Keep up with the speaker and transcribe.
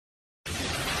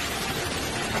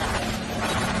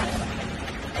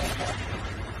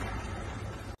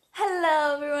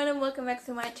back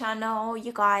to my channel,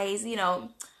 you guys.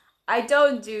 I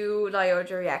don't do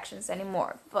Lyodra reactions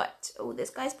anymore, but oh, this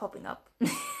guy's popping up.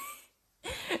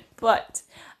 But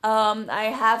I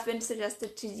have been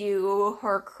suggested to do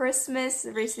her Christmas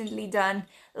recently done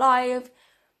live,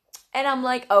 and I'm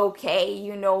like, okay,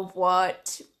 you know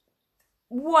what?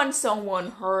 One song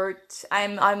won't hurt.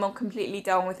 I'm completely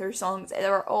done with her songs.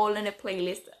 They're all in a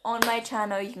playlist on my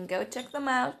channel. You can go check them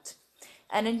out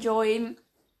and enjoy.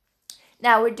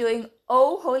 Now we're doing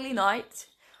Oh Holy Night.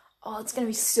 Oh, it's gonna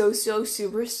be so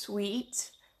super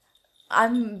sweet.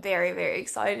 I'm very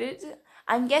excited.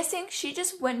 I'm guessing she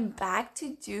just went back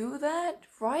to do that,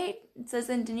 right? It says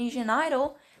Indonesian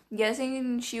Idol. I'm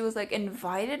guessing she was like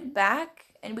invited back,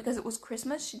 and because it was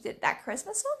Christmas, she did that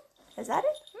Christmas song? Is that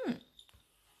it?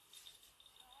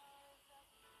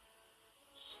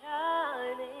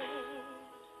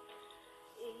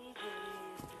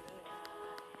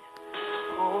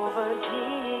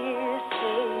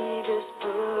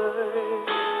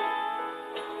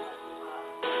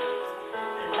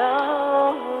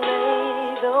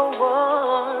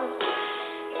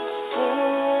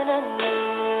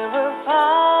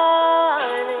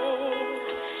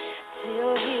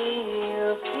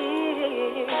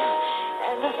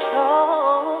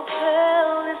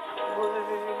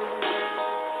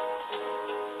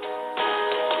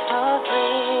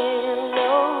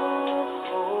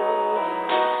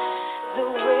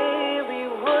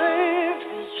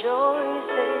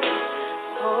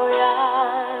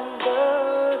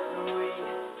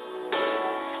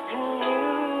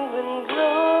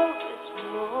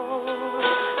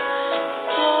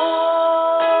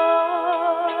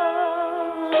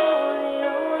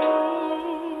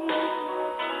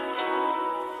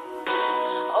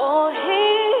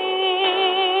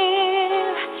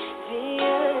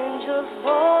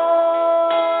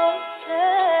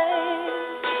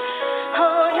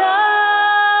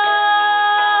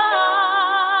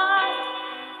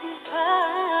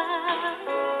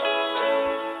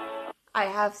 I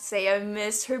have to say, I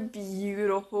miss her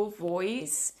beautiful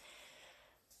voice.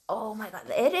 Oh my god,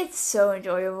 it is so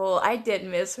enjoyable. I did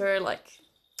miss her. Like,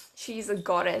 she's a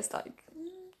goddess. Like,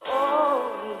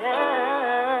 oh,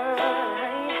 night,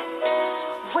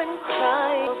 when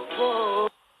crying for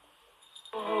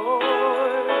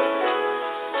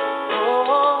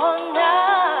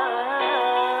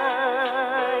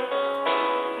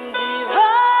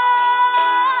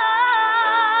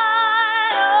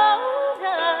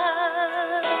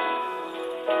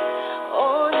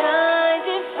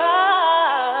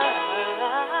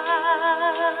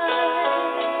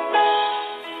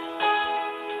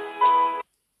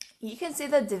you can see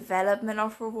the development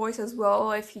of her voice as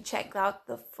well if you check out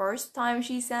the first time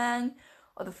she sang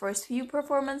or the first few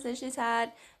performances she's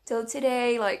had till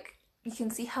today. Like, you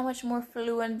can see how much more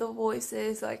fluent the voice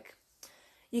is. Like,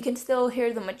 you can still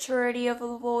hear the maturity of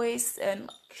the voice, and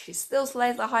like, she still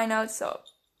slays the high notes. So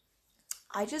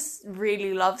I just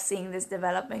really love seeing this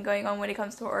development going on when it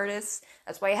comes to artists.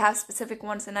 That's why I have specific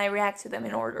ones and I react to them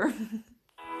in order.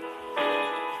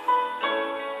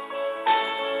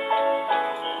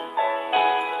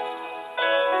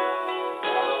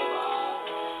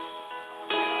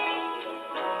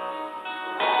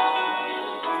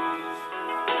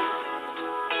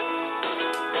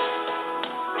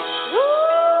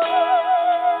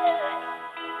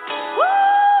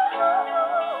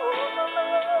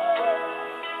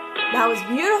 That was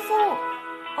beautiful!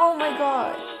 Oh my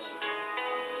god.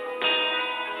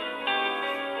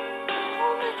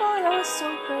 Oh my god, that was so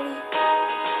pretty.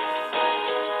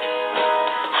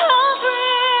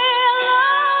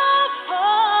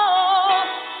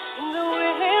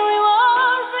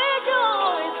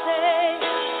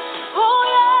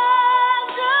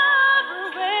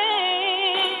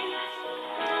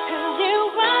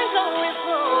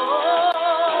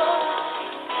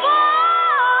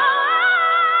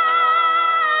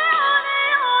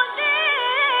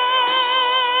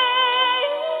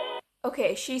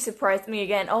 Okay, she surprised me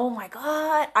again. Oh my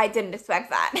god, I didn't expect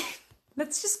that.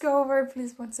 Let's just go over it,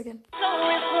 please, once again.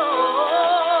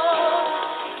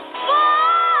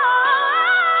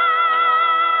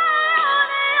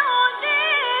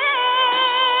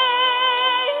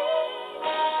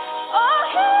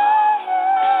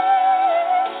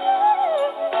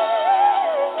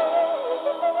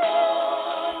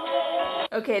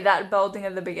 Okay, that belting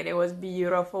at the beginning was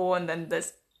beautiful, and then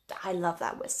this, I love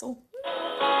that whistle.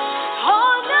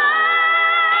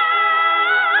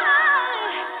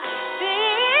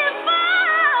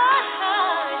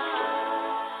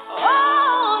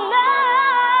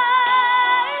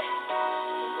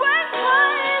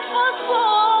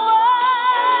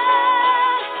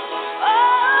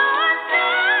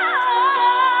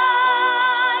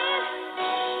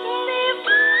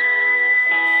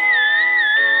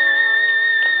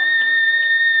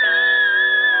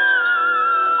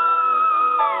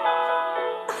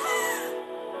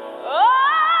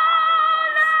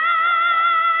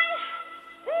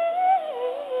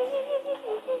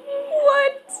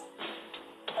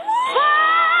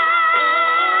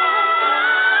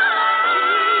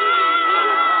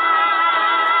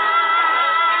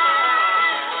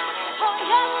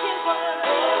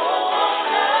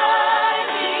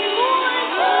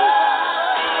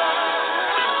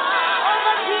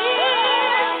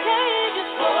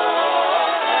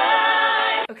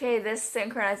 okay, this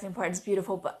synchronizing part is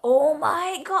beautiful, but oh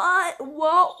my god,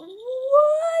 what?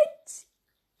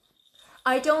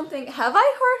 I don't think, have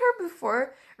I heard her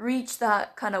before reach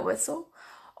that kind of whistle?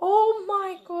 Oh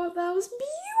my god, that was beautiful.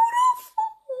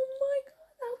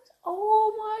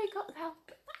 Oh my god, that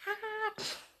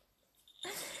was,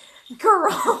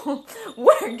 girl,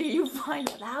 where do you find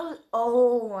that? That was,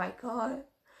 oh my god,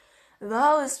 that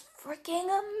was freaking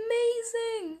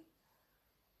amazing.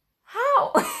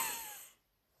 How?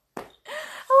 I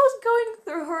was going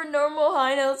through her normal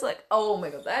high notes like, oh my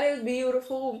god, that is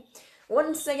beautiful.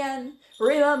 Once again,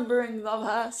 remembering the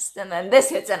past, and then this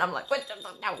hits and I'm like, wait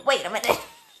a minute.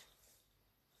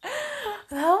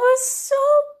 That was so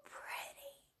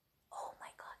pretty. Oh my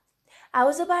god. I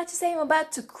was about to say I'm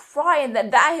about to cry, and then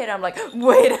that hit, I'm like,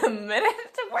 wait a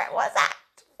minute, where was that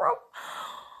from?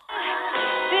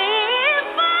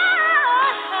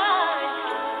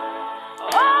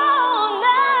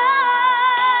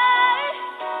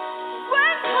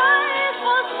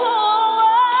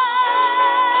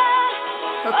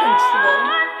 Her control,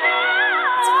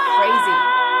 it's crazy.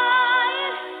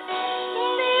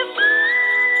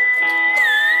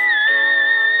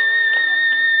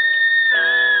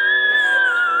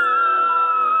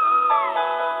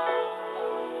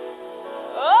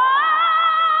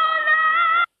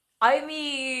 I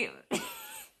mean,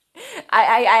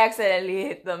 I accidentally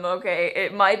hit them, okay?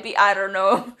 It might be, I don't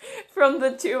know, from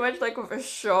the too much like of a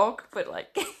shock, but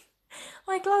like,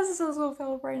 my glasses also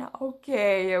fell right now.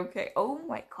 Okay. Oh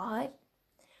my god.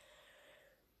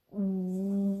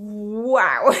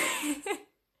 Wow.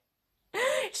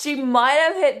 She might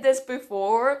have hit this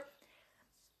before,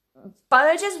 but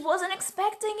I just wasn't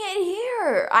expecting it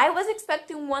here. I was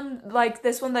expecting one like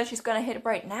this one that she's gonna hit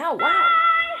right now. Wow.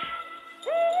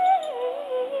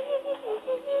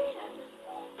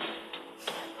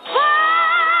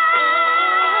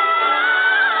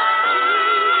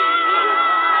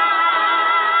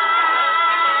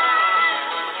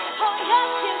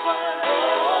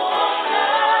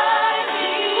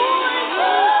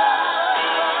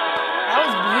 That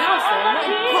was beautiful.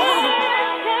 Oh my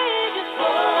god.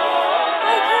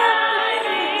 I can't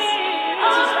believe this.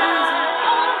 This is crazy.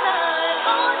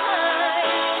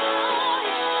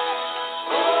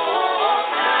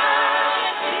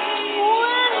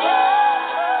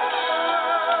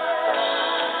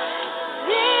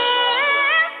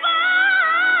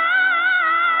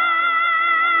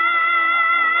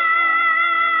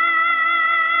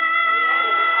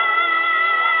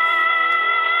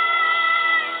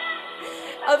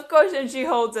 Of course, and she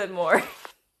holds it more.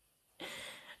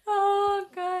 Oh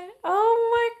god. Oh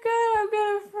my god, I'm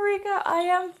gonna freak out. I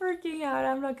am freaking out,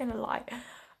 I'm not gonna lie.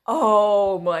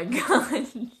 Oh my god. What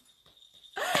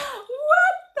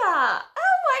the?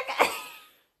 Oh my god.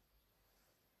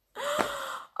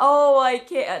 Oh, I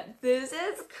can't. This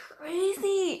is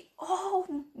crazy.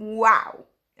 Oh, wow.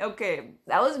 Okay,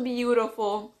 that was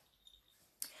beautiful.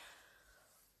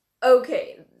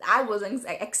 Okay, I wasn't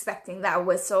expecting that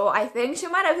whistle. I think she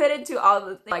might have hit it to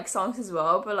other like songs as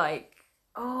well, but like,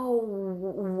 oh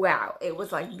wow, it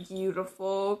was like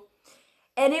beautiful.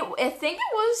 And I think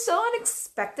it was so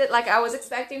unexpected. Like I was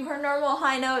expecting her normal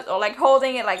high note or like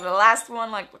holding it like the last one,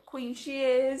 like the queen she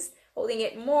is, holding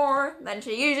it more than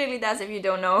she usually does if you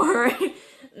don't know her.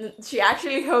 She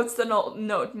actually holds the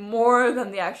note more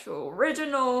than the actual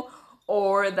original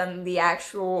or than the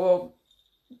actual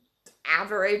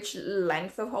average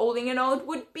length of holding a note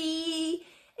would be.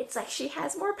 It's like she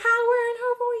has more power in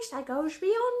her voice that goes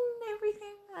beyond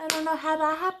everything. I don't know how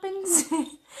that happens.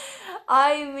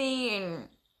 I mean,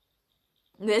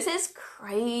 this is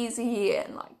crazy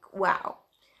and like, wow.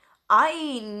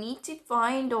 I need to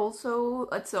find also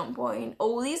at some point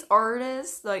all these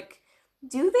artists, like,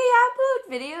 do they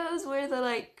upload videos where they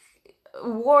like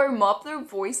warm up their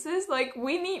voices? Like,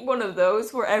 we need one of those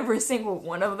for every single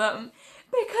one of them.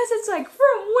 Because it's like,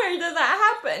 from where did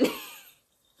that happen?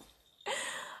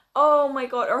 Oh my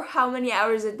god, or how many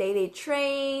hours a day they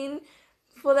train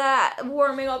for that,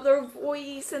 warming up their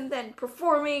voice and then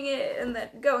performing it and then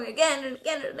going again and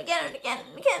again and again and again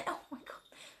and again. Oh my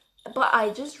god. But I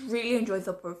just really enjoyed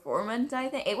the performance, I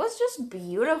think. It was just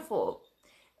beautiful.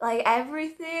 Like,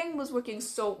 everything was working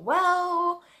so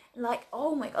well. Like,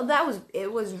 oh my god,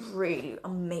 it was really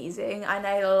amazing. And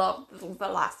I loved the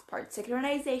last part,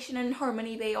 synchronization and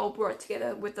harmony they all brought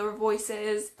together with their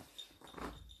voices.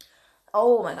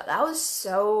 Oh my god, that was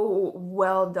so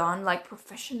well done, like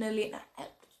professionally.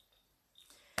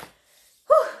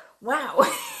 Whew, wow.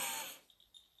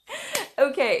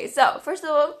 Okay, so first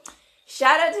of all,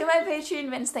 shout out to my Patreon,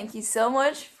 Vince. Thank you so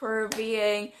much for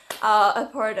being a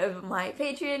part of my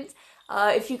Patreon.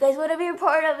 If you guys want to be a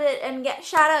part of it and get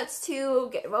shoutouts to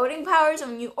get voting powers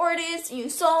on new artists, new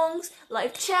songs,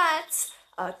 live chats,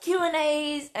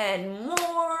 Q&As, and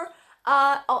more,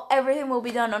 everything will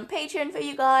be done on Patreon for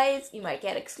you guys. You might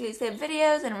get exclusive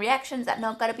videos and reactions that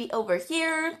not gonna be over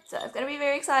here, so it's gonna be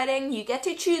very exciting. You get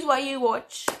to choose what you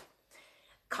watch.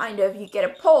 Kind of, you get a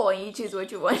poll and you choose what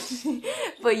you want.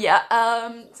 But yeah,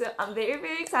 so I'm very,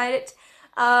 very excited.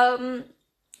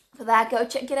 For that, go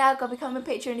check it out, go become a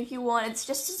patron if you want. It's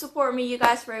just to support me, you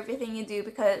guys, for everything you do,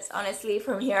 because honestly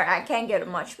from here I can't get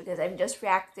much because I'm just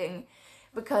reacting,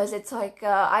 because it's like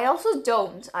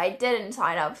I didn't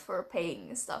sign up for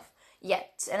paying stuff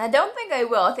yet, and I don't think I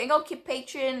will. I think I'll keep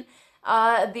Patreon.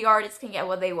 The artists can get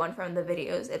what they want from the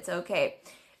videos, it's okay.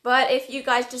 But if you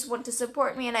guys just want to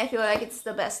support me and I feel like it's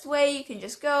the best way, you can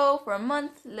just go for a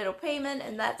month, little payment,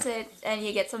 and that's it, and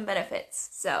you get some benefits.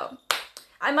 So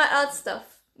I might add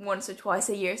stuff once or twice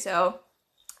a year, so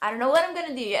I don't know what I'm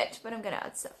gonna do yet, but I'm gonna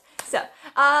add stuff. So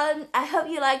I hope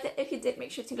you liked it. If you did,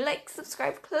 make sure to like,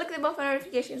 subscribe, click the bell for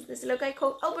notifications. This little guy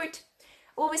called Albert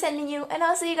will be sending you, and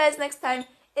I'll see you guys next time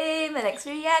in the next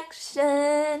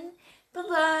reaction. Bye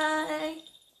bye.